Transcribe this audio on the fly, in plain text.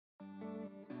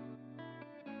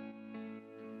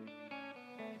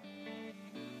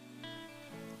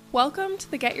Welcome to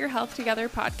the Get Your Health Together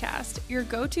podcast, your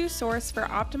go-to source for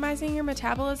optimizing your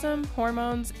metabolism,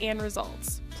 hormones, and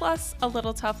results, plus a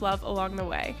little tough love along the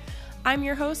way. I'm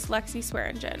your host, Lexi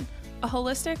Swearingen, a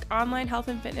holistic online health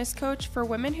and fitness coach for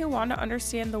women who want to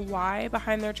understand the why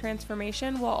behind their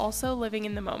transformation while also living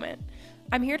in the moment.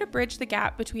 I'm here to bridge the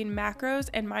gap between macros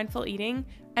and mindful eating,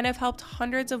 and have helped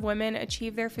hundreds of women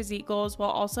achieve their physique goals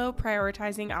while also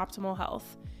prioritizing optimal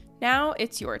health. Now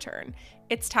it's your turn.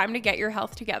 It's time to get your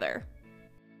health together.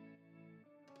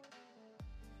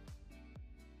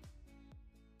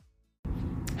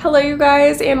 Hello, you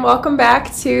guys, and welcome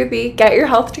back to the Get Your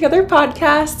Health Together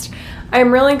podcast.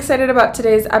 I'm really excited about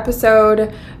today's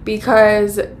episode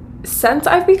because since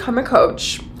I've become a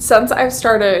coach, since I've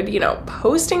started,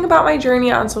 posting about my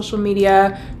journey on social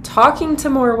media, talking to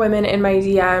more women in my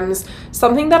DMs,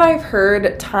 something that I've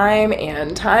heard time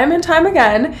and time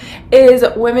again is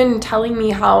women telling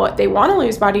me how they want to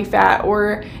lose body fat,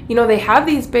 or, they have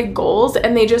these big goals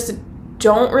and they just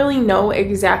don't really know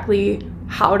exactly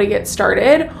how to get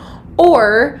started,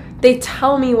 or they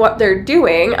tell me what they're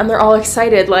doing and they're all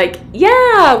excited, like,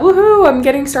 yeah, woohoo, I'm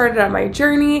getting started on my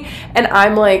journey. And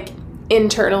I'm like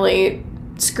internally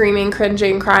screaming,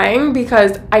 cringing, crying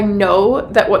because I know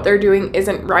that what they're doing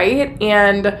isn't right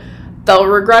and they'll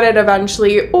regret it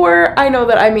eventually, or I know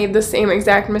that I made the same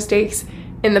exact mistakes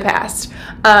in the past.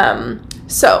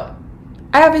 So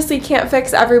I obviously can't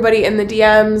fix everybody in the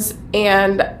DMs,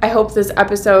 and I hope this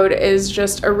episode is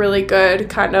just a really good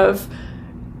kind of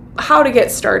how to get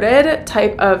started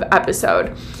type of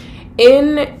episode.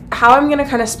 In how I'm going to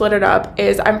kind of split it up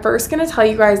is I'm first going to tell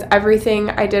you guys everything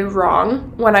I did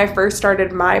wrong when I first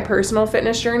started my personal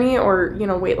fitness journey, or,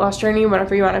 weight loss journey,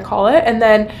 whatever you want to call it, and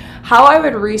then how I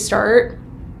would restart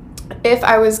if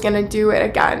I was going to do it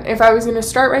again. If I was going to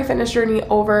start my fitness journey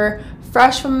over,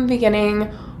 fresh from the beginning,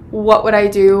 what would I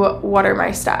do? What are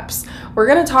my steps? We're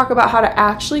going to talk about how to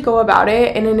actually go about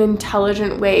it in an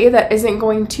intelligent way that isn't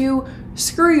going to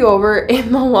screw you over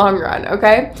in the long run,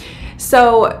 okay?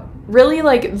 So really,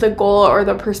 like, the goal or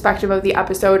the perspective of the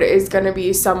episode is going to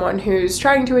be someone who's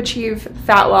trying to achieve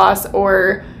fat loss,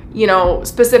 or,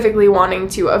 specifically wanting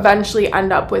to eventually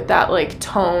end up with that, like,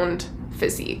 toned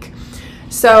physique.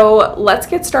 So let's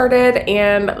get started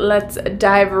and let's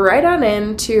dive right on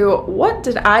into what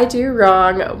did I do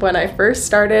wrong when I first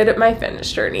started my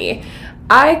fitness journey.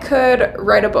 I could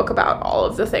write a book about all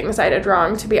of the things I did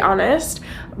wrong, to be honest,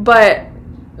 but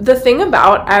the thing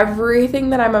about everything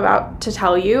that I'm about to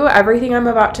tell you, everything I'm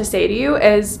about to say to you,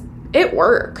 is it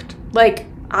worked. Like,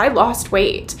 I lost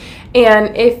weight.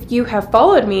 And if you have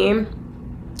followed me,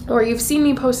 or you've seen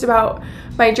me post about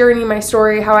my journey, my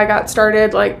story, how I got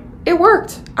started, like, it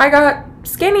worked. I got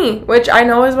skinny, which I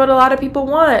know is what a lot of people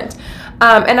want.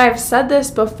 And I've said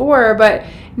this before, but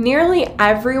nearly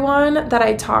everyone that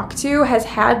I talk to has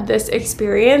had this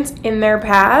experience in their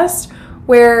past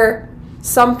where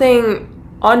something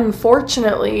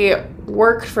unfortunately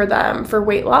worked for them for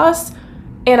weight loss.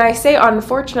 And I say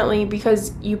unfortunately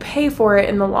because you pay for it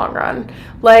in the long run.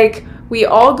 Like, we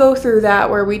all go through that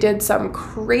where we did some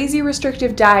crazy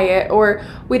restrictive diet, or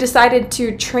we decided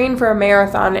to train for a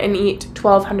marathon and eat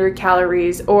 1,200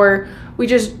 calories, or we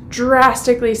just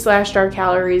drastically slashed our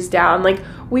calories down. Like,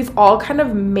 we've all kind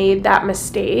of made that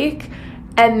mistake,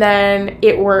 and then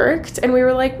it worked, and we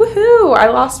were like, woohoo, I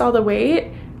lost all the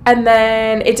weight. And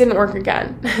then it didn't work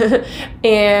again,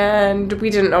 and we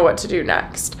didn't know what to do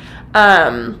next.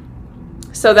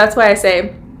 So that's why I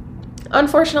say,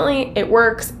 unfortunately, it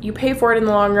works. You pay for it in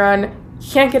the long run.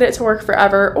 You can't get it to work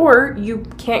forever, or you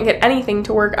can't get anything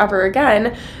to work ever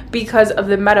again because of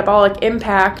the metabolic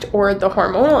impact or the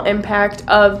hormonal impact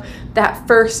of that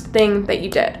first thing that you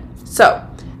did. So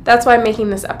that's why I'm making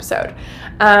this episode.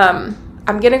 I'm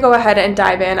going to go ahead and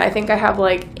dive in. I think I have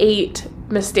like 8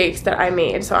 mistakes that I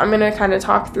made, so I'm going to kind of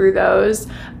talk through those.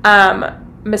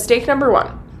 Mistake number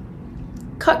 1.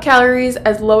 Cut calories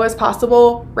as low as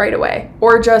possible right away,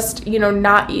 or just,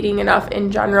 not eating enough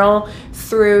in general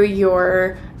through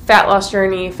your fat loss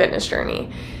journey, fitness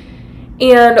journey.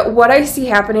 And what I see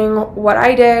happening, what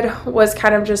I did was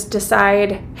kind of just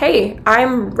decide, hey,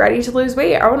 I'm ready to lose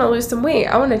weight. I want to lose some weight.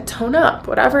 I want to tone up,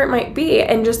 whatever it might be,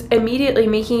 and just immediately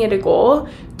making it a goal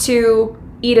to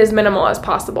eat as minimal as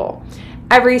possible.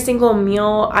 Every single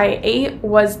meal I ate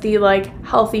was the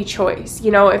healthy choice.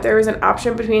 If there was an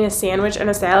option between a sandwich and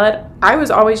a salad, I was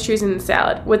always choosing the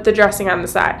salad with the dressing on the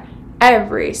side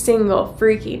every single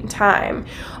freaking time,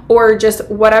 or just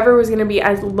whatever was going to be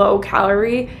as low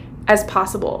calorie as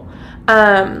possible.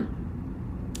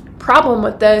 Problem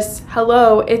with this,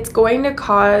 it's going to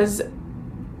cause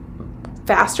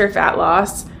faster fat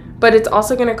loss, but it's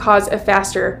also going to cause a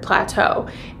faster plateau.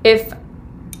 If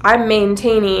I'm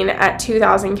maintaining at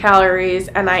 2,000 calories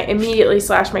and I immediately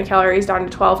slash my calories down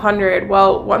to 1,200,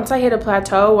 well, once I hit a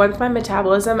plateau, once my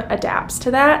metabolism adapts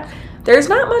to that, there's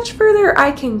not much further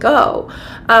I can go.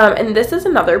 And this is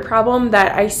another problem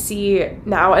that I see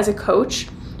now as a coach.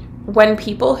 When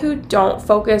people who don't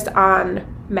focus on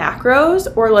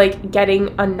macros or like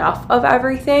getting enough of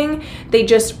everything, they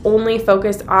just only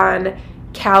focus on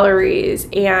calories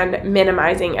and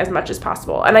minimizing as much as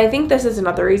possible. And I think this is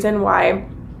another reason why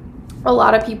a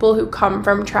lot of people who come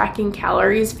from tracking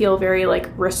calories feel very like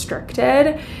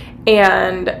restricted,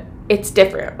 and it's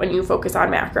different when you focus on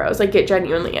macros. Like, it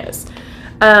genuinely is.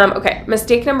 Okay,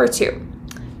 mistake number 2,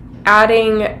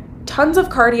 adding tons of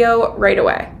cardio right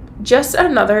away. Just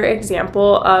another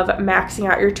example of maxing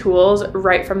out your tools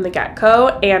right from the get-go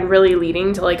and really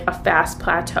leading to like a fast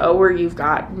plateau where you've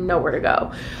got nowhere to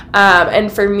go.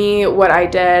 And for me, what I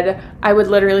did, I would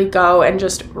literally go and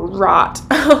just rot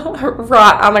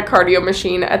on a cardio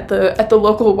machine at the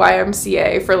local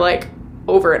YMCA for like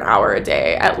over an hour a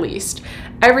day at least.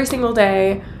 Every single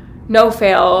day, no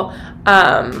fail.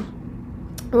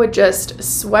 Would just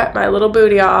sweat my little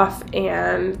booty off,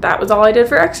 and that was all I did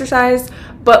for exercise.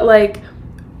 But like,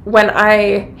 when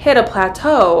I hit a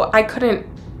plateau, I couldn't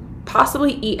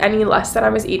possibly eat any less than I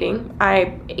was eating.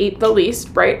 I ate the least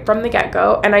right from the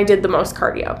get-go, and I did the most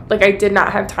cardio. Like, I did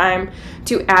not have time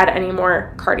to add any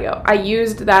more cardio. I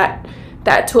used that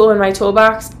tool in my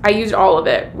toolbox. I used all of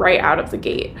it right out of the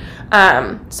gate.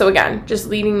 So again, just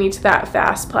leading me to that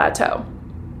fast plateau.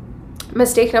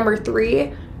 Mistake number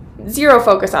 3, zero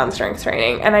focus on strength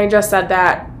training. And I just said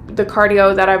that the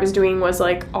cardio that I was doing was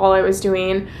like all I was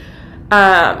doing.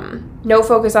 No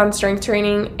focus on strength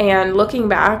training. And looking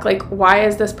back, like, why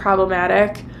is this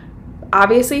problematic?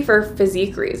 Obviously for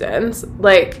physique reasons.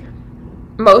 Like,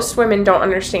 most women don't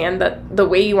understand that the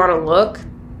way you want to look,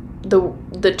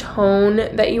 the tone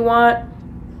that you want,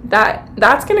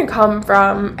 that's going to come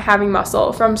from having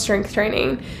muscle, from strength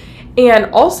training. And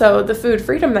also the food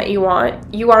freedom that you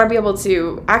want to be able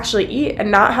to actually eat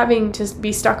and not having to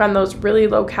be stuck on those really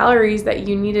low calories that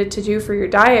you needed to do for your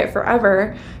diet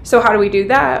forever. So how do we do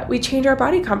that? We change our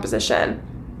body composition.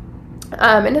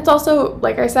 And it's also,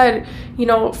 like I said,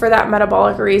 for that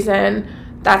metabolic reason,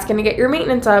 that's going to get your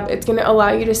maintenance up. It's going to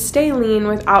allow you to stay lean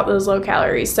without those low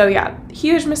calories. So yeah,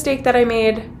 huge mistake that I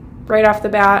made right off the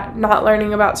bat, not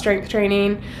learning about strength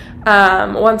training.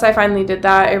 Once I finally did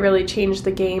that, it really changed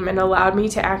the game and allowed me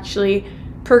to actually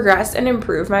progress and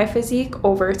improve my physique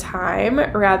over time,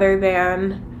 rather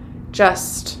than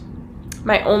just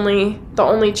the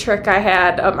only trick I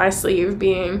had up my sleeve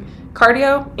being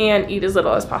cardio and eat as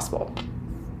little as possible.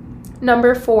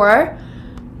 Number 4,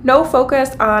 no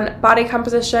focus on body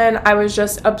composition. I was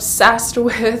just obsessed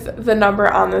with the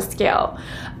number on the scale.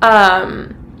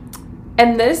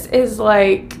 And this is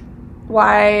like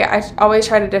why I always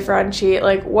try to differentiate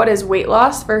like what is weight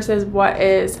loss versus what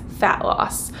is fat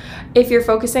loss. If you're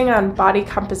focusing on body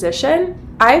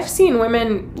composition, I've seen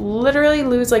women literally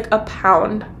lose like a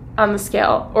pound on the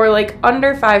scale, or like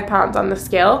under 5 pounds on the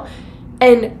scale,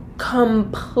 and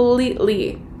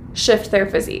completely shift their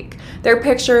physique. Their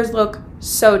pictures look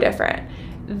so different.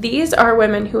 These are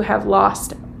women who have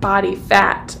lost body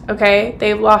fat, okay?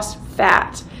 They've lost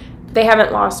fat. They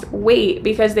haven't lost weight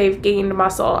because they've gained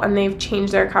muscle and they've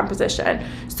changed their composition.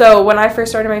 So when I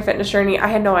first started my fitness journey, I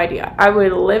had no idea. I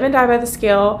would live and die by the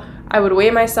scale. I would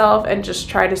weigh myself and just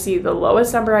try to see the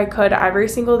lowest number I could every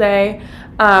single day.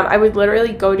 I would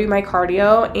literally go do my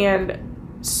cardio and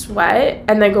sweat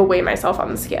and then go weigh myself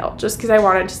on the scale just because I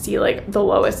wanted to see like the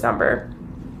lowest number.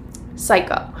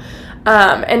 Psycho.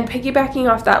 And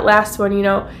piggybacking off that last one,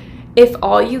 if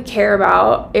all you care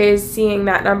about is seeing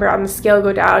that number on the scale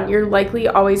go down, you're likely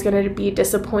always going to be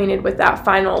disappointed with that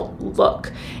final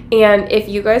look. And if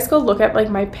you guys go look at like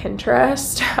my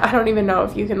Pinterest, I don't even know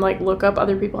if you can like look up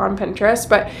other people on Pinterest,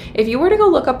 but if you were to go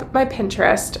look up my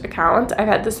Pinterest account, I've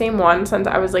had the same one since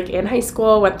I was like in high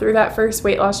school, went through that first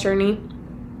weight loss journey.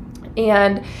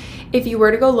 And if you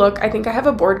were to go look, I think I have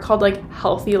a board called like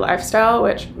Healthy Lifestyle,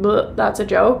 which that's a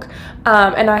joke.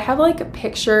 And I have like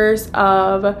pictures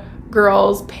of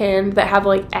girls pinned that have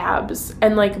like abs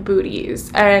and like booties,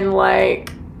 and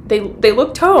like they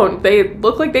look toned. They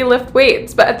look like they lift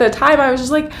weights. But at the time I was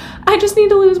just like, I just need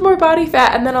to lose more body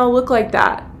fat and then I'll look like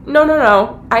that.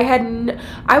 No.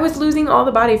 I was losing all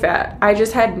the body fat. I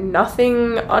just had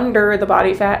nothing under the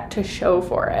body fat to show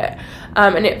for it.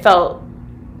 And it felt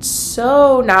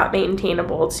so not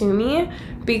maintainable to me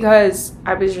because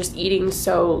I was just eating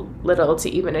so little to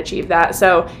even achieve that.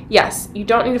 So yes, you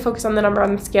don't need to focus on the number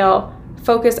on the scale.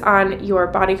 focus on your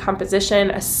body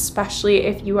composition, especially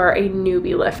if you are a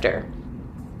newbie lifter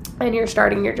and you're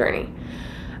starting your journey.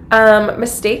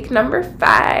 Mistake number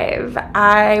 5,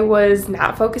 I was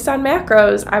not focused on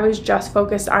macros. I was just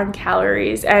focused on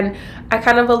calories. And I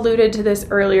kind of alluded to this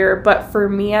earlier, but for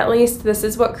me at least, this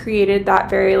is what created that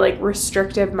very like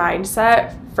restrictive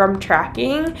mindset from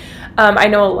tracking. I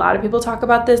know a lot of people talk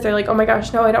about this. They're like, oh my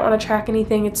gosh, no, I don't want to track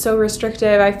anything. It's so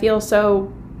restrictive. I feel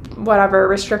so whatever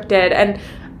restricted. And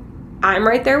I'm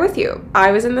right there with you.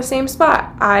 I was in the same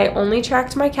spot. I only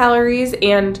tracked my calories,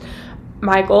 and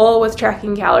my goal with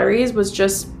tracking calories was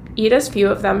just eat as few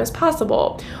of them as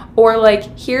possible. Or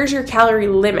like, here's your calorie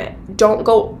limit. Don't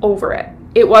go over it.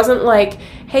 It wasn't like,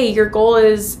 hey, your goal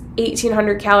is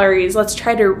 1,800 calories. Let's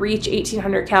try to reach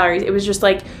 1,800 calories. It was just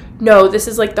like, no, this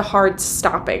is like the hard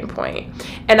stopping point.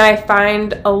 And I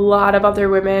find a lot of other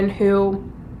women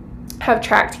who have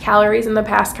tracked calories in the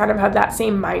past kind of have that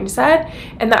same mindset.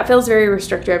 And that feels very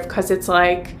restrictive because it's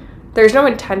like, there's no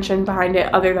intention behind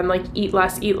it other than like eat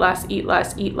less, eat less, eat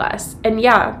less, eat less. And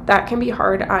yeah, that can be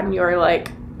hard on your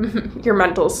like your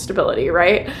mental stability,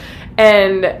 right?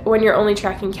 And when you're only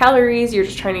tracking calories, you're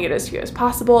just trying to get as few as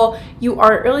possible. You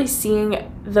aren't really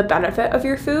seeing the benefit of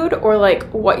your food or like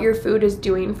what your food is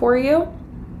doing for you.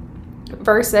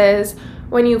 Versus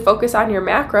when you focus on your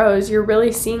macros, you're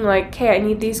really seeing like, okay, I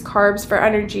need these carbs for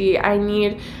energy. I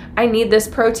need this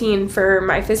protein for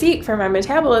my physique, for my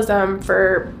metabolism,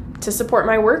 to support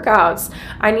my workouts.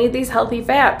 I need these healthy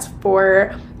fats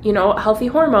for, healthy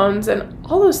hormones and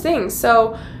all those things.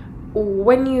 So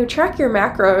when you track your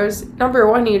macros, number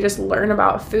one, you just learn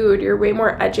about food. You're way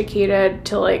more educated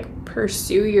to like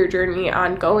pursue your journey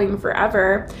ongoing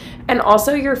forever. And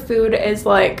also your food is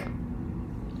like,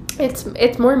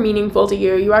 it's more meaningful to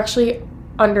you. You actually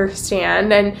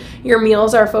understand, and your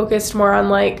meals are focused more on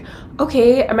like,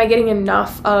 okay, am I getting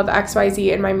enough of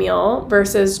XYZ in my meal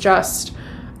versus just,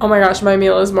 oh my gosh, my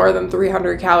meal is more than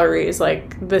 300 calories.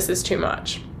 Like, this is too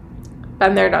much.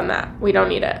 Been there, done that. We don't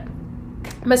need it.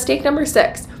 Mistake number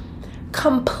 6,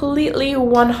 completely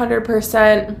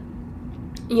 100%,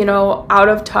 out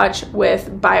of touch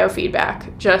with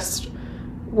biofeedback. Just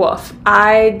woof.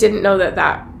 I didn't know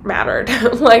that mattered.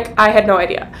 Like, I had no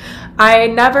idea. I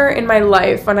never in my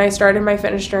life, when I started my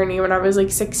fitness journey when I was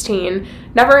like 16,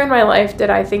 never in my life did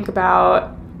I think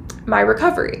about my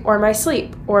recovery or my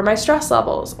sleep or my stress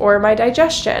levels or my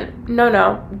digestion.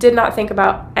 No, did not think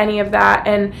about any of that.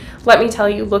 And let me tell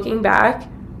you, looking back,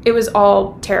 it was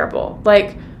all terrible.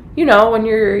 Like, when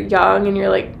you're young and you're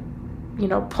like,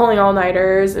 pulling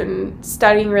all-nighters and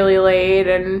studying really late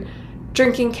and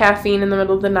drinking caffeine in the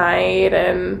middle of the night,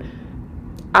 and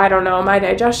I don't know, my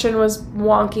digestion was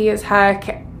wonky as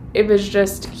heck. It was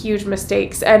just huge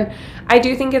mistakes. And I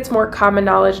do think it's more common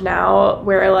knowledge now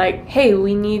where like, hey,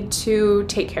 we need to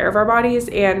take care of our bodies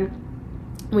and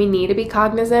we need to be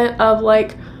cognizant of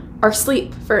like our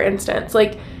sleep, for instance.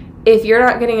 Like, if you're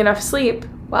not getting enough sleep,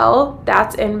 well,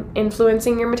 that's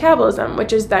influencing your metabolism,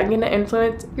 which is then going to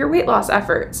influence your weight loss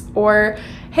efforts. Or,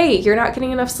 hey, you're not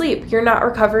getting enough sleep. You're not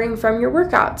recovering from your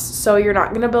workouts, so you're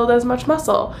not going to build as much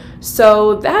muscle.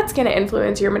 So that's going to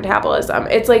influence your metabolism.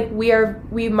 It's like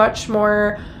we much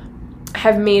more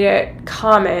have made it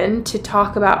common to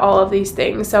talk about all of these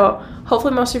things. So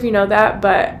hopefully most of you know that,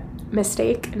 but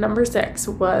mistake number 6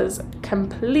 was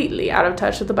completely out of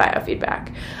touch with the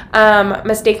biofeedback.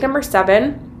 Mistake number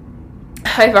 7,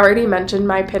 I've already mentioned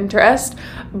my Pinterest,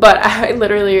 but I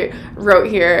literally wrote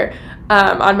here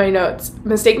on my notes,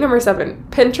 mistake number 7,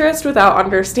 Pinterest without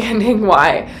understanding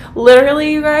why.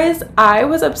 Literally, you guys, I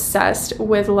was obsessed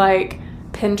with like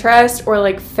Pinterest or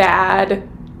like fad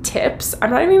tips. I'm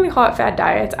not even gonna call it fad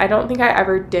diets. I don't think I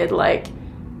ever did like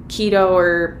keto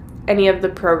or any of the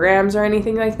programs or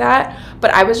anything like that,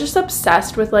 but I was just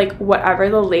obsessed with like whatever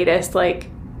the latest like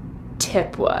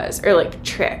tip was or like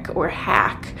trick or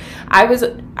hack. I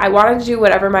wanted to do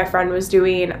whatever my friend was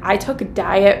doing. I took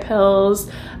diet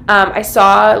pills. I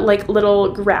saw like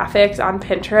little graphics on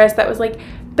Pinterest that was like,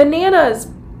 bananas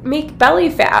make belly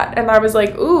fat, and I was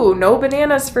like, ooh, no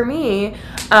bananas for me.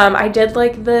 I did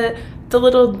like the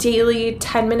little daily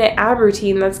 10-minute ab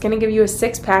routine that's gonna give you a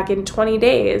 6-pack in 20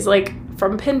 days, like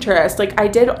from Pinterest. Like, I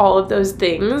did all of those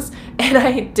things and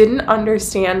I didn't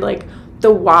understand like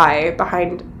the why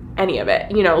behind any of it.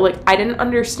 Like, I didn't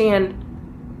understand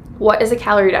what is a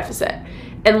calorie deficit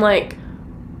and like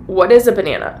what is a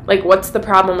banana? Like, what's the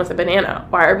problem with a banana?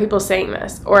 Why are people saying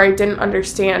this? Or I didn't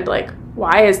understand like,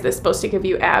 why is this supposed to give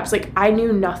you abs? Like, I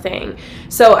knew nothing.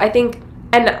 So I think,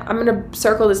 and I'm going to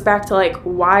circle this back to like,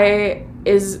 why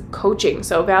is coaching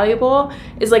so valuable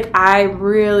is like, I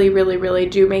really, really, really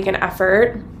do make an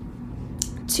effort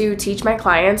to teach my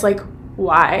clients like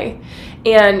why.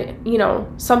 And, you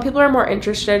know, some people are more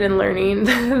interested in learning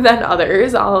than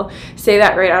others. I'll say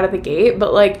that right out of the gate.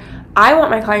 But like, I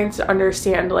want my clients to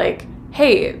understand like,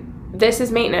 hey, this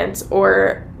is maintenance,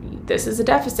 or this is a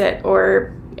deficit,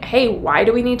 or hey, why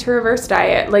do we need to reverse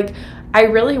diet? Like, I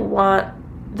really want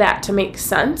that to make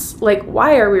sense. Like,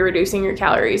 why are we reducing your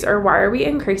calories, or why are we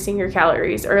increasing your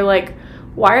calories, or like,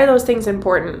 why are those things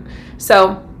important?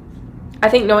 So I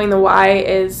think knowing the why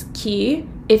is key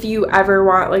if you ever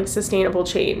want like sustainable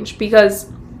change, because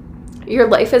your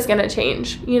life is going to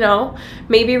change. You know,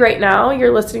 maybe right now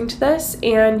you're listening to this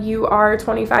and you are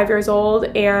 25 years old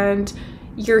and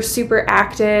you're super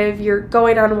active, you're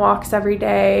going on walks every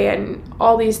day and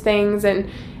all these things, and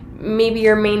maybe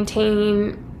you're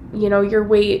maintaining, you know, your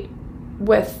weight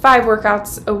with 5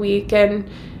 workouts a week and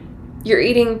you're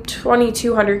eating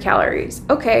 2,200 calories.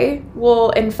 Okay,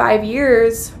 well, in 5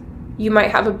 years, you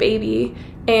might have a baby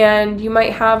and you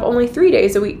might have only 3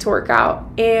 days a week to work out,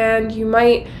 and you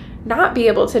might not be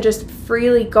able to just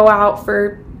freely go out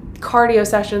for cardio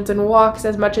sessions and walks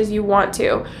as much as you want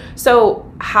to.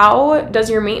 So how does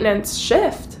your maintenance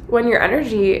shift when your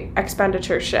energy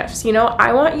expenditure shifts? You know,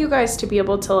 I want you guys to be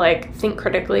able to like think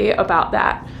critically about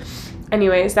that.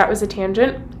 Anyways, that was a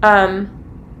tangent.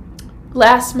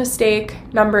 Last mistake,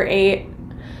 number 8,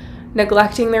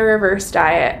 neglecting the reverse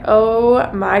diet.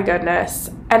 Oh my goodness.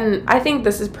 And I think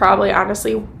this is probably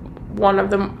honestly one of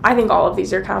them. I think all of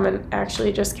these are common.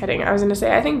 Actually, just kidding. I was going to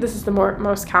say, I think this is the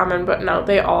most common, but no,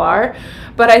 they all are.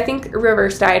 But I think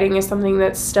reverse dieting is something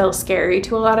that's still scary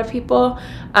to a lot of people.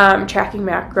 Tracking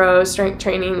macros, strength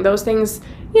training, those things,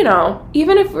 you know,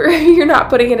 even if you're not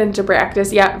putting it into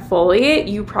practice yet fully,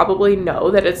 you probably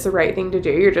know that it's the right thing to do.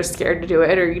 You're just scared to do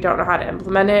it, or you don't know how to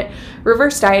implement it.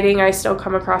 Reverse dieting, I still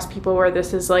come across people where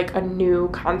this is like a new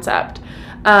concept.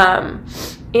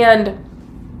 And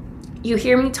you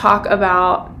hear me talk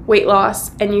about weight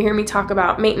loss and you hear me talk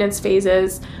about maintenance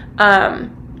phases.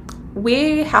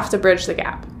 We have to bridge the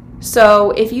gap.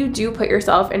 So if you do put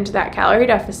yourself into that calorie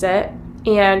deficit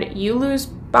and you lose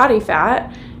body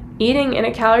fat, eating in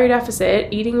a calorie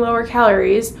deficit, eating lower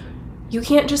calories, you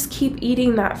can't just keep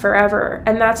eating that forever.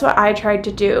 And that's what I tried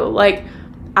to do. Like,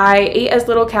 I ate as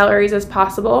little calories as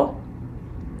possible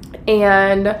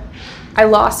and I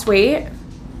lost weight,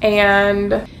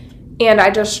 and I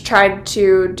just tried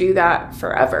to do that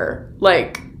forever.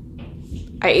 Like,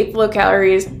 I ate low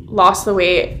calories, lost the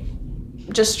weight,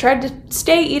 just tried to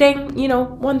stay eating, you know,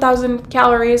 1,000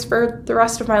 calories for the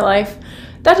rest of my life.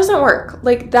 That doesn't work.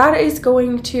 Like, that is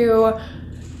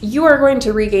you are going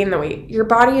to regain the weight. Your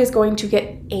body is going to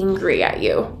get angry at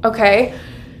you, okay?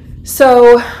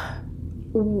 So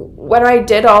when I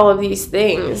did all of these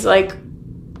things, like,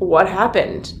 what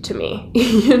happened to me?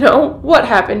 You know, what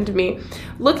happened to me?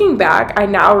 Looking back, I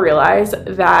now realize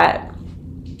that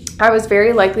I was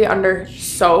very likely under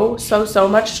so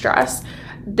much stress.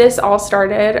 This all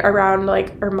started around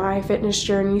my fitness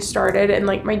journey started in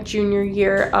like my junior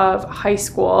year of high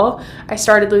school. I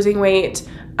started losing weight,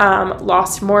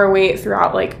 lost more weight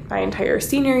throughout like my entire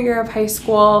senior year of high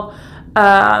school.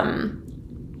 And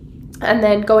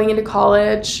then going into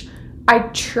college, I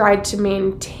tried to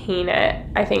maintain it,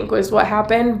 I think was what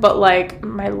happened, but like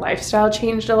my lifestyle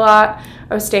changed a lot.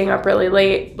 I was staying up really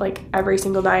late, like every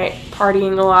single night,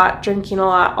 partying a lot, drinking a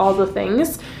lot, all the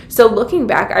things. So looking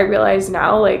back, I realize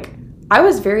now, like, I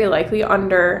was very likely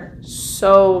under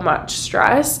so much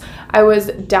stress. I was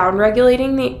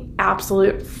down-regulating the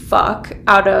absolute fuck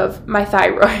out of my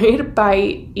thyroid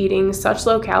by eating such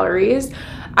low calories.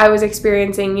 I was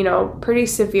experiencing, you know, pretty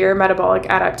severe metabolic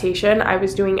adaptation. I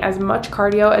was doing as much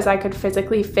cardio as I could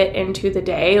physically fit into the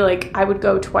day. Like, I would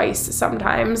go twice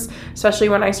sometimes, especially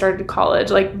when I started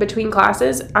college. Like, between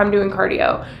classes, I'm doing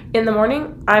cardio. In the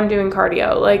morning, I'm doing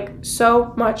cardio. Like,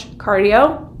 so much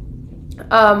cardio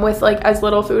with like as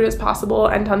little food as possible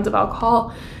and tons of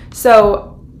alcohol.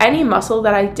 So any muscle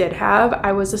that I did have,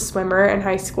 I was a swimmer in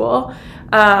high school.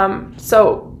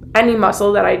 So any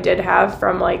muscle that I did have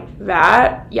from like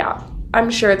that, yeah, I'm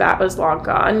sure that was long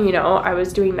gone. You know, I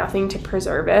was doing nothing to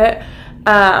preserve it.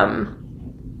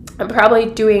 I'm probably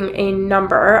doing a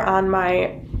number on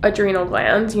my adrenal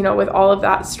glands, you know, with all of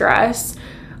that stress.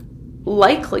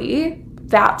 Likely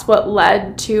that's what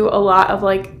led to a lot of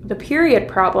like the period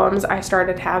problems I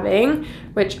started having,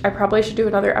 which I probably should do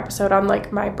another episode on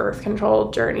like my birth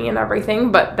control journey and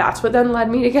everything, but that's what then led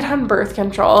me to get on birth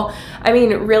control. I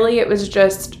mean, really, it was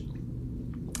just,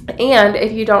 and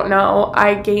if you don't know,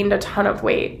 I gained a ton of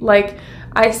weight. Like,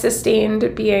 I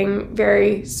sustained being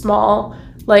very small,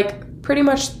 like pretty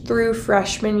much through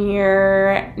freshman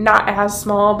year, not as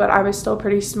small, but I was still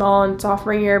pretty small in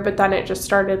sophomore year, but then it just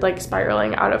started like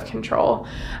spiraling out of control.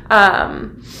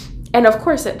 And of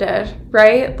course it did,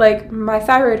 right? Like my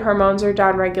thyroid hormones are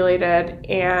downregulated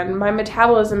and my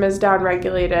metabolism is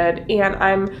downregulated, and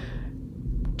I'm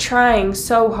trying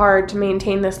so hard to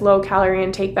maintain this low calorie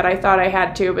intake that I thought I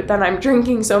had to, but then I'm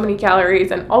drinking so many calories,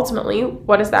 and ultimately,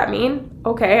 what does that mean?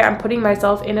 Okay, I'm putting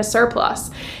myself in a surplus,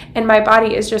 and my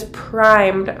body is just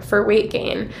primed for weight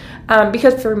gain.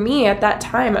 Because for me at that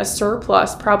time, a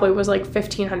surplus probably was like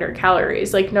 1,500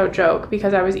 calories, like no joke,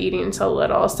 because I was eating so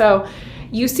little. So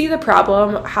you see the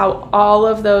problem, how all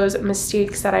of those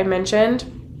mistakes that I mentioned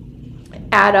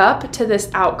add up to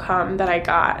this outcome that I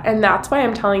got. And that's why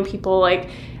I'm telling people, like,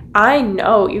 I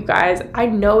know, you guys, I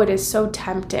know it is so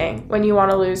tempting when you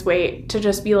want to lose weight to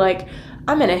just be like,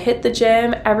 I'm going to hit the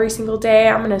gym every single day.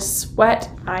 I'm going to sweat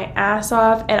my ass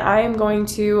off, and I am going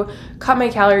to cut my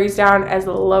calories down as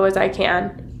low as I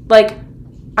can. Like,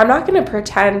 I'm not going to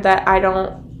pretend that I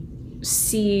don't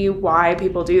see why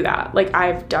people do that. Like,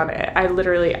 I've done it. I've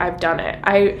done it.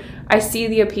 I see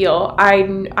the appeal.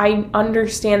 I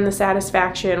understand the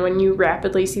satisfaction when you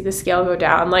rapidly see the scale go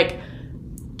down. Like,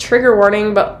 trigger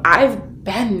warning, but I've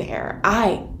been there.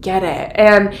 I get it.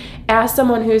 And as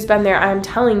someone who's been there, I'm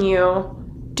telling you,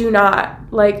 do not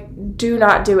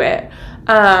do it.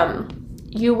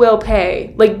 You will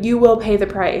pay the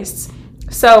price.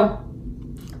 So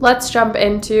let's jump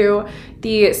into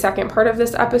the second part of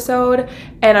this episode,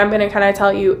 and I'm going to kind of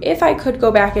tell you, if I could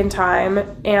go back in time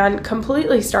and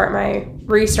completely restart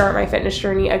my fitness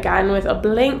journey again with a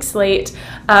blank slate,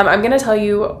 I'm going to tell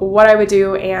you what I would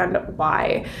do and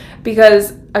why.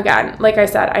 Because again, like I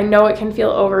said, I know it can feel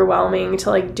overwhelming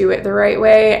to like do it the right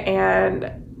way,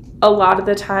 and a lot of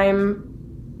the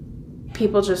time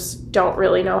people just don't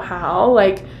really know how.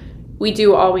 Like, we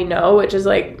do all we know, which is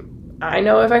like, I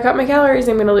know if I cut my calories,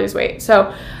 I'm going to lose weight.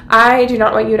 So I do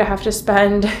not want you to have to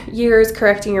spend years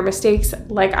correcting your mistakes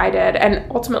like I did.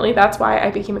 And ultimately, that's why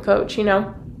I became a coach, you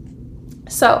know?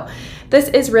 So this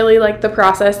is really like the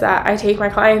process that I take my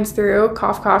clients through,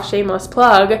 cough, cough, shameless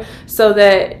plug, so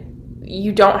that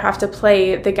you don't have to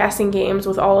play the guessing games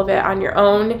with all of it on your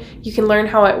own. You can learn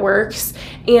how it works.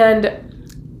 And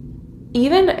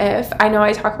even if, I know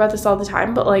I talk about this all the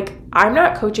time, but like, I'm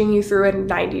not coaching you through a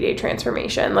 90-day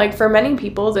transformation. Like, for many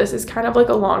people, this is kind of like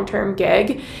a long-term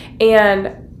gig.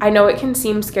 And I know it can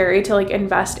seem scary to like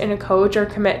invest in a coach or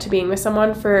commit to being with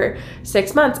someone for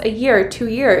 6 months, a year, 2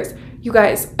 years. You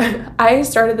guys, I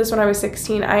started this when I was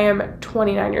 16. I am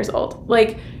 29 years old.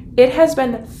 Like, it has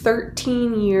been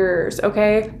 13 years,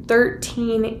 okay?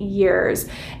 13 years.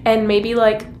 And maybe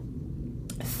like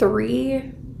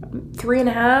three and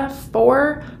a half,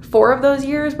 four of those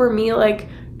years were me like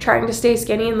trying to stay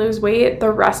skinny and lose weight.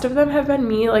 The rest of them have been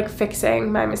me like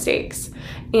fixing my mistakes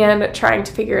and trying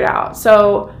to figure it out.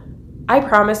 So I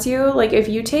promise you, like, if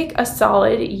you take a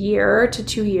solid year to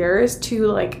 2 years to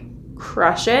like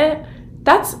crush it,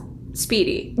 that's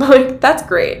speedy. Like, that's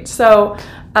great. So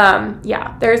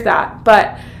yeah, there's that.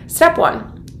 But step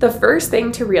one, the first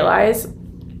thing to realize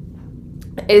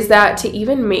is that to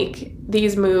even make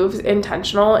these moves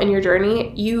intentional in your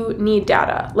journey, you need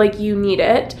data. Like, you need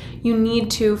it. You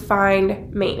need to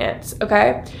find maintenance,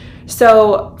 okay?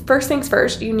 So first things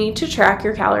first, you need to track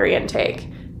your calorie intake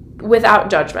without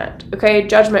judgment, okay?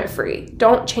 Judgment free.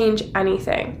 Don't change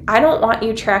anything. I don't want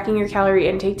you tracking your calorie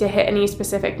intake to hit any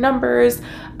specific numbers.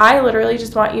 I literally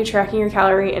just want you tracking your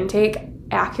calorie intake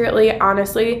accurately,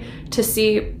 honestly, to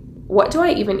see, what do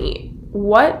I even eat?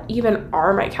 What even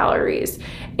are my calories?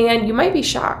 And you might be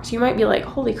shocked. You might be like,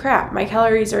 holy crap, my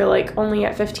calories are like only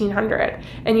at 1,500.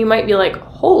 And you might be like,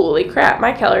 holy crap,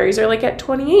 my calories are like at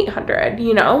 2,800,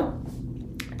 you know?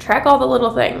 Track all the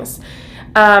little things.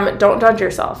 Don't judge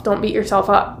yourself. Don't beat yourself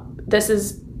up. This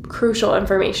is crucial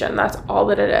information. That's all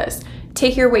that it is.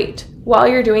 Take your weight while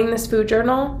you're doing this food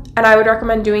journal. And I would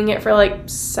recommend doing it for like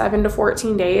 7 to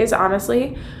 14 days,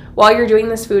 honestly. While you're doing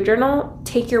this food journal,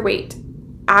 take your weight.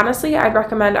 Honestly, I'd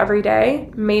recommend every day,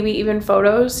 maybe even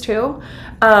photos too.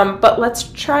 But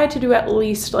let's try to do at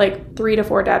least like 3 to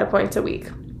 4 data points a week.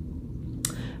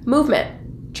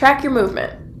 Movement. Track your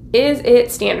movement. Is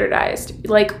it standardized?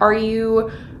 Like, are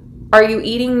you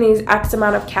eating these X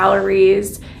amount of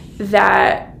calories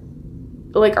that,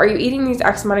 like, are you eating these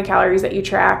X amount of calories that you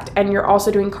tracked, and you're also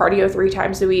doing cardio 3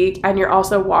 times a week, and you're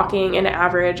also walking an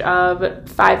average of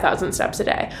 5,000 steps a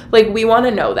day? Like, we want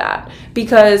to know that,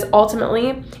 because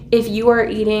ultimately, if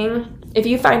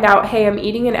you find out, hey, I'm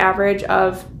eating an average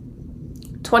of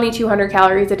 2,200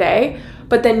 calories a day,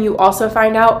 but then you also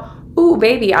find out, ooh,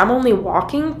 baby, I'm only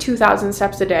walking 2,000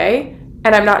 steps a day,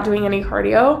 and I'm not doing any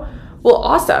cardio, well,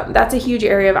 awesome. That's a huge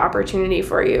area of opportunity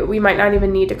for you. We might not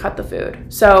even need to cut the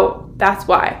food. So that's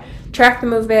why. Track the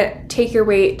movement, take your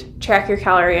weight, track your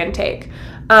calorie intake.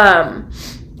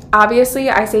 Obviously,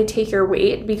 I say take your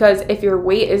weight because if your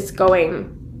weight is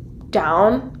going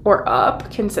down or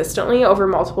up consistently over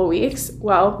multiple weeks,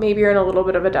 well, maybe you're in a little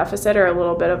bit of a deficit or a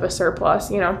little bit of a surplus,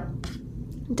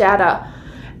 data.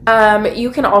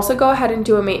 You can also go ahead and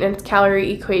do a maintenance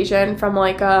calorie equation from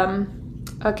like a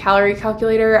calorie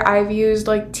calculator. I've used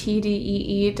like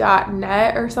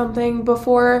TDEE.net or something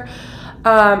before.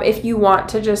 If you want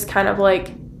to just kind of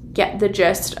like get the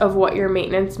gist of what your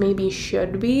maintenance maybe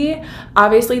should be.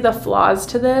 Obviously, the flaws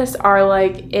to this are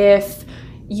like if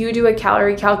you do a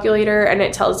calorie calculator and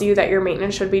it tells you that your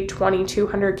maintenance should be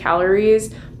 2,200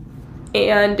 calories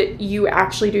and you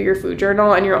actually do your food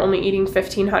journal and you're only eating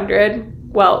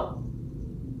 1,500, well,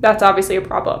 that's obviously a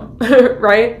problem,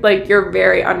 right? Like you're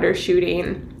very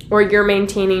undershooting or you're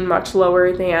maintaining much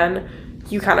lower than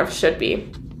you kind of should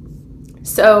be.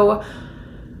 So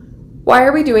why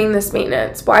are we doing this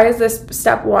maintenance? Why is this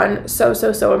step one so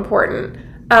important?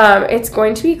 It's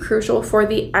going to be crucial for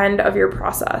the end of your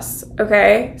process,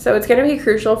 okay? So it's going to be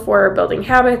crucial for building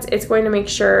habits. It's going to make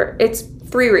sure, it's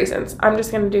 3 reasons. I'm just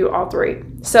going to do all 3.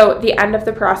 So the end of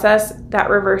the process,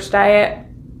 that reverse diet,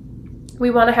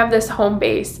 we want to have this home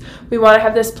base. We want to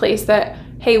have this place that,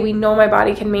 hey, we know my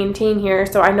body can maintain here,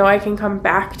 so I know I can come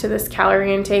back to this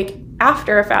calorie intake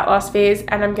after a fat loss phase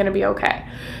and I'm going to be okay.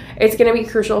 It's going to be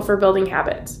crucial for building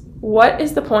habits. What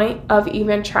is the point of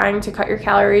even trying to cut your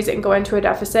calories and go into a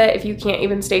deficit if you can't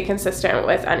even stay consistent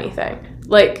with anything?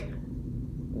 Like,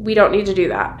 we don't need to do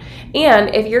that.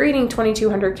 And if you're eating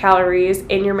 2,200 calories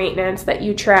in your maintenance that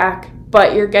you track,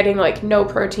 but you're getting like no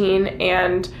protein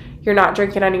and you're not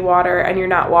drinking any water and you're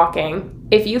not walking,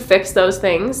 if you fix those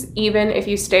things, even if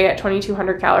you stay at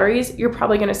 2,200 calories, you're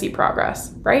probably going to see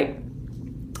progress, right?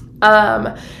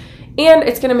 And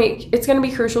it's going to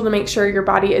be crucial to make sure your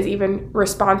body is even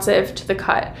responsive to the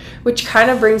cut, which kind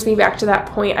of brings me back to that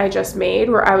point I just made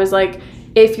where I was like,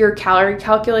 if your calorie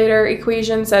calculator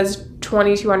equation says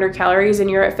 2,200 calories and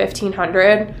you're at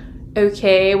 1,500,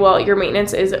 okay, well, your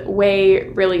maintenance is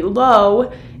really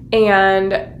low.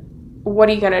 And what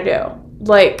are you going to do?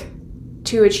 Like,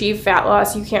 to achieve fat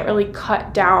loss, you can't really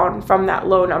cut down from that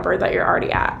low number that you're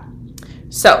already at.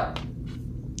 So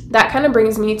that kind of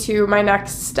brings me to my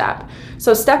next step.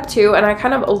 So step 2, and I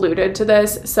kind of alluded to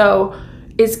this,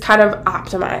 is kind of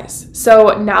optimize.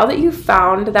 So now that you've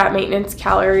found that maintenance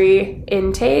calorie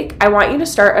intake, I want you to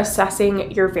start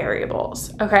assessing your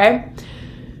variables, okay?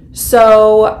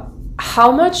 So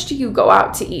how much do you go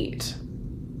out to eat?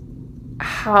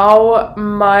 How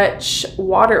much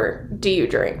water do you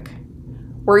drink?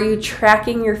 Were you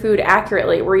tracking your food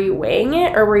accurately? Were you weighing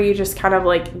it, or were you just kind of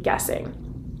like guessing?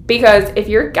 Because if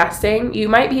you're guessing, you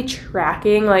might be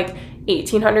tracking like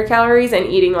 1,800 calories and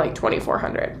eating like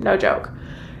 2,400. No joke.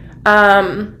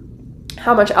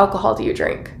 How much alcohol do you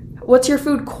drink? What's your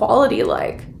food quality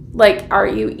like? Like, are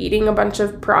you eating a bunch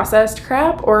of processed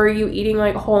crap, or are you eating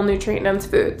like whole nutrient-dense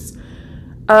foods?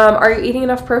 Are you eating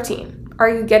enough protein? Are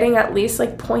you getting at least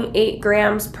like 0.8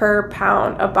 grams per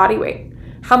pound of body weight?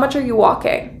 How much are you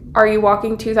walking? Are you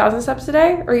walking 2,000 steps a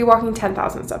day, or are you walking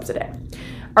 10,000 steps a day?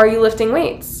 Are you lifting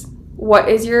weights? What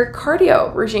is your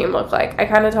cardio regime look like? I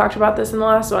kind of talked about this in the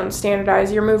last one,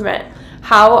 standardize your movement.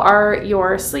 How are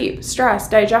your sleep, stress,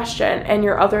 digestion, and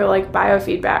your other like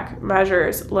biofeedback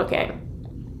measures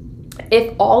looking?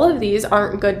 If all of these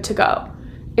aren't good to go,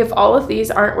 if all of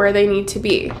these aren't where they need to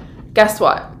be, guess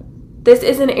what? This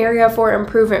is an area for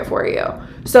improvement for you.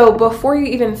 So before you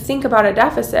even think about a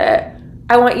deficit,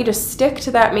 I want you to stick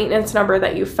to that maintenance number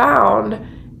that you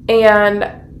found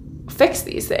and fix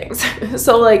these things.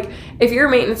 So like if your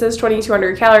maintenance is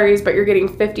 2,200 calories, but you're getting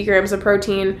 50 grams of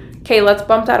protein, okay, let's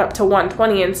bump that up to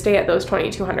 120 and stay at those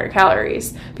 2,200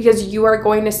 calories, because you are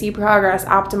going to see progress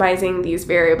optimizing these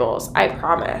variables, I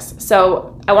promise.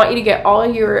 So I want you to get all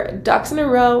of your ducks in a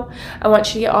row. I want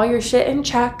you to get all your shit in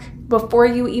check before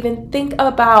you even think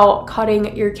about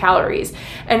cutting your calories.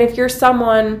 And if you're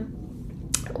someone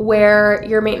where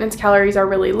your maintenance calories are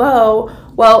really low,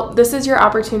 well, this is your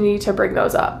opportunity to bring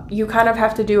those up. You kind of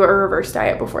have to do a reverse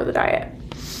diet before the diet.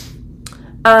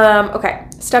 Okay,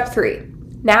 step 3.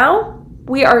 Now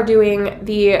we are doing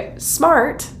the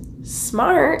SMART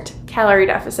smart calorie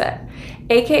deficit.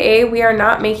 AKA, we are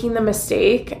not making the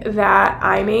mistake that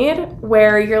I made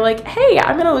where you're like, hey,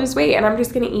 I'm gonna lose weight and I'm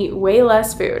just gonna eat way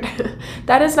less food.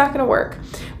 That is not gonna work.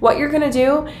 What you're gonna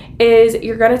do is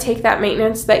you're gonna take that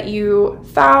maintenance that you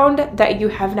found, that you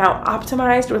have now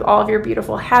optimized with all of your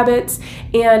beautiful habits,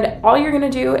 and all you're gonna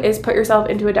do is put yourself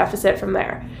into a deficit from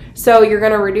there. So you're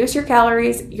gonna reduce your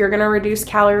calories, you're gonna reduce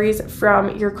calories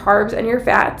from your carbs and your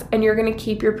fats, and you're gonna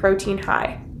keep your protein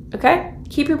high. Okay?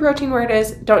 Keep your protein where it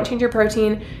is. Don't change your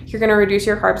protein. You're going to reduce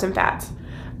your carbs and fats.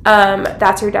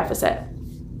 That's your deficit.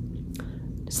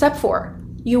 Step 4,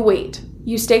 you wait.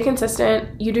 You stay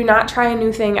consistent. You do not try a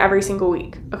new thing every single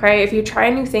week. Okay? If you try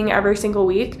a new thing every single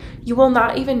week, you will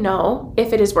not even know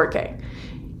if it is working.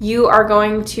 You are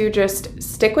going to just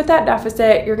stick with that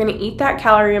deficit. You're going to eat that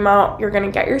calorie amount. You're going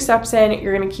to get your steps in.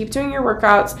 You're going to keep doing your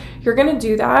workouts. You're going to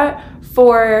do that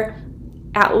for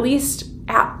at least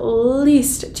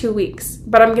 2 weeks.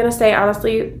 But I'm going to say,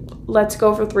 honestly, let's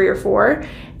go for 3 or 4.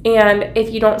 And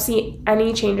if you don't see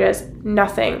any changes,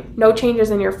 nothing, no changes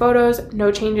in your photos,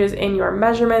 no changes in your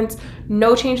measurements,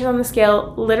 no changes on the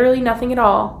scale, literally nothing at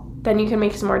all, then you can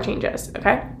make some more changes.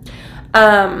 Okay.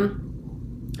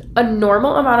 A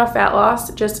normal amount of fat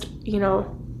loss, just,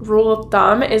 rule of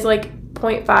thumb, is like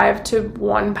 0.5 to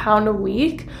 1 pound a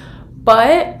week.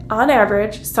 But on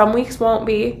average, some weeks won't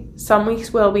be, some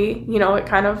weeks will be,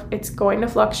 it's going to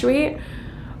fluctuate.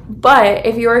 But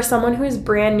if you are someone who is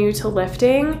brand new to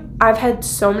lifting, I've had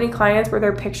so many clients where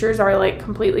their pictures are like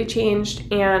completely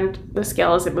changed and the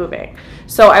scale isn't moving.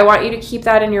 So I want you to keep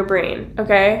that in your brain,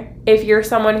 okay? If you're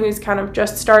someone who's kind of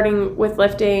just starting with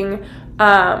lifting,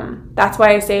 that's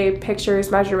why I say pictures,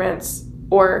 measurements,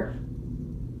 or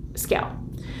scale.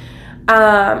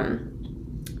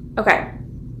 Okay.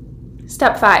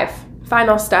 Step 5,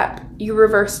 final step, you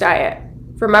reverse diet.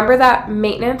 Remember that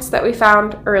maintenance that we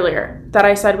found earlier that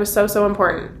I said was so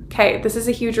important. Okay, this is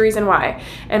a huge reason why.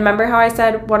 And remember how I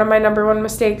said one of my number one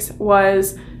mistakes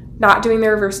was not doing the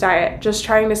reverse diet, just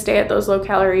trying to stay at those low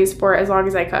calories for as long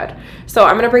as I could. So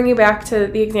I'm going to bring you back to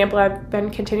the example I've been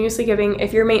continuously giving.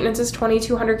 If your maintenance is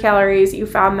 2,200 calories, you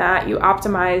found that, you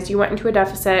optimized, you went into a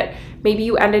deficit, maybe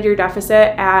you ended your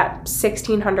deficit at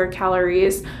 1,600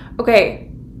 calories. Okay,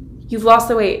 you've lost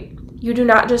the weight. You do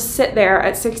not just sit there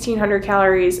at 1,600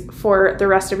 calories for the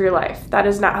rest of your life. That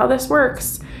is not how this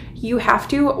works. You have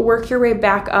to work your way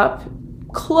back up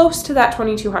close to that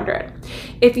 2,200.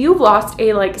 If you've lost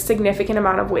a significant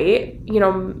amount of weight,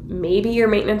 maybe your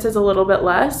maintenance is a little bit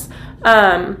less,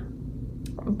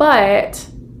 but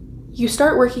you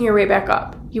start working your way back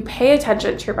up. You pay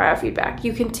attention to your biofeedback.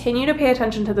 You continue to pay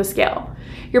attention to the scale.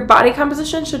 Your body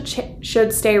composition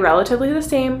should stay relatively the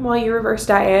same while you reverse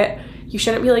diet. You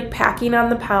shouldn't be packing on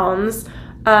the pounds.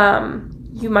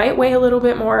 You might weigh a little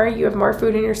bit more. You have more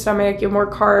food in your stomach. You have more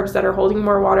carbs that are holding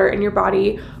more water in your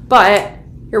body, but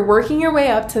you're working your way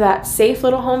up to that safe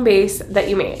little home base that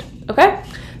you made. Okay?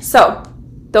 So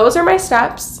those are my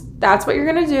steps. That's what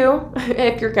you're going to do.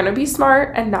 If you're going to be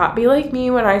smart and not be like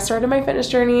me when I started my fitness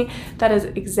journey, that is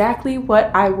exactly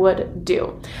what I would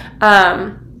do.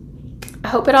 I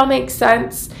hope it all makes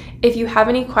sense. If you have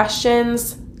any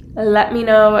questions, let me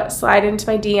know. Slide into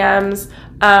my DMs.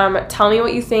 Tell me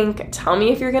what you think. Tell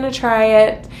me if you're going to try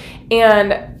it.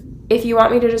 And if you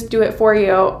want me to just do it for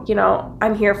you,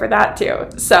 I'm here for that too.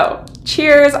 So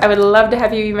cheers. I would love to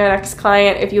have you be my next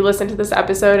client if you listen to this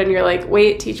episode and you're like,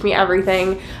 wait, teach me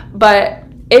everything. But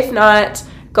if not,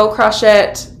 go crush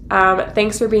it.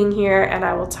 Thanks for being here, and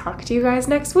I will talk to you guys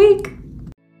next week.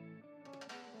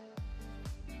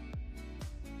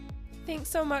 Thanks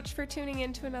so much for tuning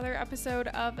in to another episode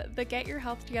of the Get Your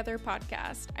Health Together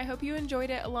podcast. I hope you enjoyed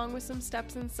it along with some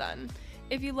steps in sun.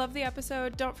 If you love the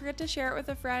episode, don't forget to share it with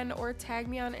a friend or tag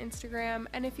me on Instagram.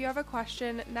 And if you have a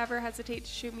question, never hesitate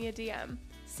to shoot me a DM.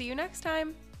 See you next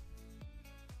time.